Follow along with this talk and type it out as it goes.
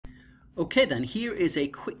Okay then, here is a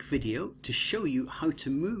quick video to show you how to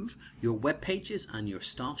move your web pages and your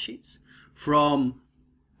style sheets from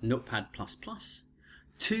Notepad++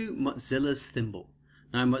 to Mozilla's Thimble.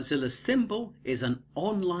 Now Mozilla's Thimble is an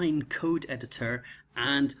online code editor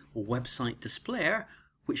and website displayer,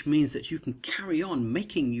 which means that you can carry on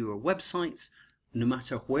making your websites no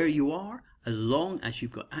matter where you are, as long as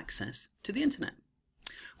you've got access to the internet.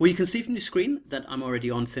 Well, you can see from the screen that I'm already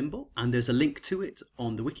on Thimble, and there's a link to it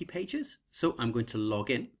on the wiki pages. So I'm going to log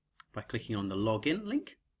in by clicking on the login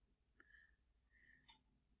link.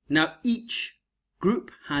 Now each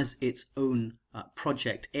group has its own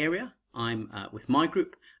project area. I'm with my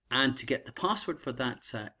group, and to get the password for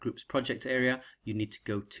that group's project area, you need to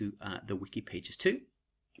go to the wiki pages too.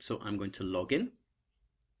 So I'm going to log in.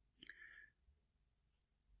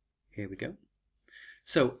 Here we go.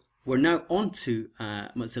 So we're now on to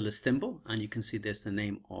Mozilla's Thimble, and you can see there's the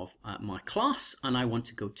name of my class, and I want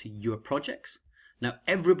to go to your projects. Now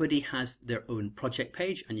everybody has their own project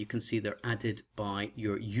page, and you can see they're added by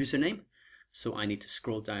your username. So I need to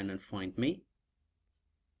scroll down and find me.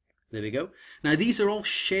 There we go. Now these are all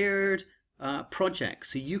shared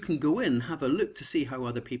projects, so you can go in and have a look to see how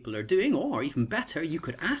other people are doing, or even better, you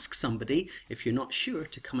could ask somebody, if you're not sure,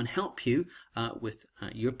 to come and help you with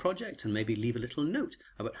your project and maybe leave a little note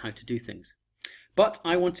about how to do things. But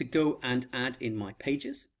I want to go and add in my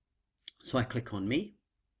pages, so I click on me,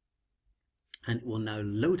 and it will now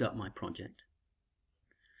load up my project.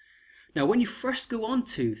 Now when you first go on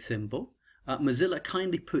to Thimble, Mozilla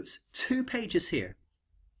kindly puts two pages here,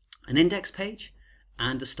 an index page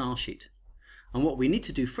and a style sheet. And what we need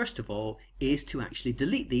to do first of all is to actually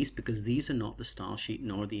delete these, because these are not the style sheet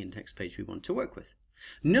nor the index page we want to work with.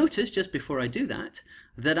 Notice just before I do that,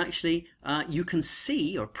 that actually you can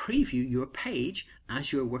see or preview your page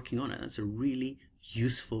as you're working on it. That's a really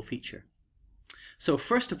useful feature. So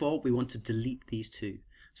first of all, we want to delete these two.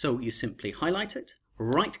 So you simply highlight it,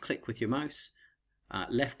 right click with your mouse,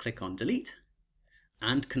 left click on delete,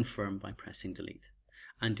 and confirm by pressing delete.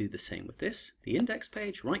 And do the same with this, the index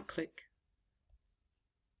page, right click,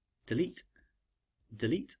 delete,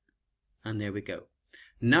 delete, and there we go.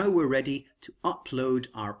 Now we're ready to upload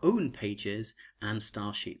our own pages and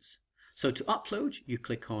style sheets. So to upload, you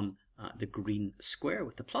click on the green square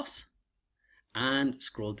with the plus and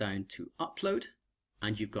scroll down to upload,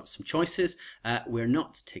 and you've got some choices. We're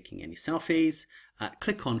not taking any selfies.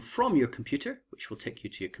 Click on from your computer, which will take you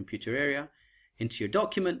to your computer area, into your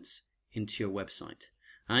documents, into your website.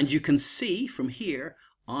 And you can see from here,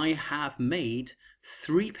 I have made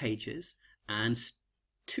 3 pages and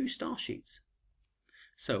 2 style sheets.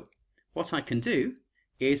 So what I can do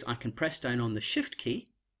is I can press down on the Shift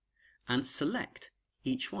key and select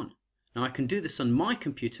each one. Now I can do this on my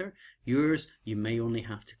computer. Yours, you may only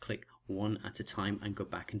have to click one at a time and go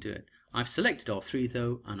back and do it. I've selected all 3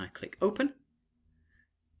 though, and I click open,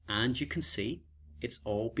 and you can see it's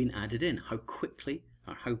all been added in. How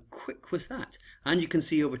quick was that? And you can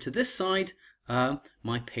see over to this side,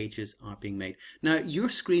 my pages are being made. Now your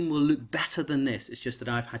screen will look better than this. It's just that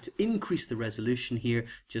I've had to increase the resolution here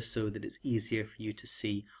just so that it's easier for you to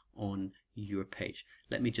see on your page.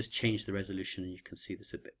 Let me just change the resolution and you can see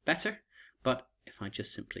this a bit better. But if I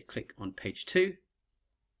just simply click on page 2,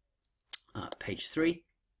 page 3,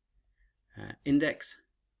 index,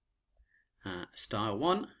 style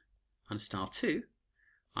 1 and style 2,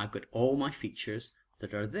 I've got all my features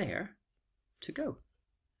that are there to go.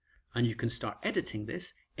 And you can start editing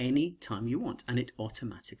this any time you want, and it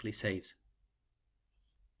automatically saves.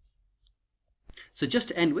 So just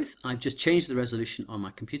to end with, I've just changed the resolution on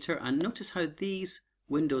my computer, and notice how these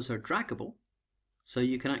windows are draggable, so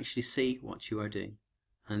you can actually see what you are doing.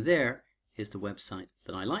 And there is the website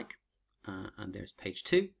that I like, and there's page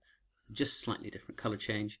 2, just slightly different color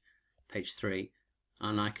change, page 3,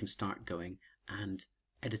 and I can start going and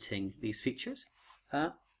editing these features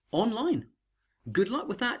online. Good luck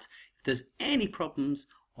with that. If there's any problems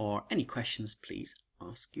or any questions, please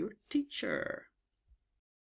ask your teacher.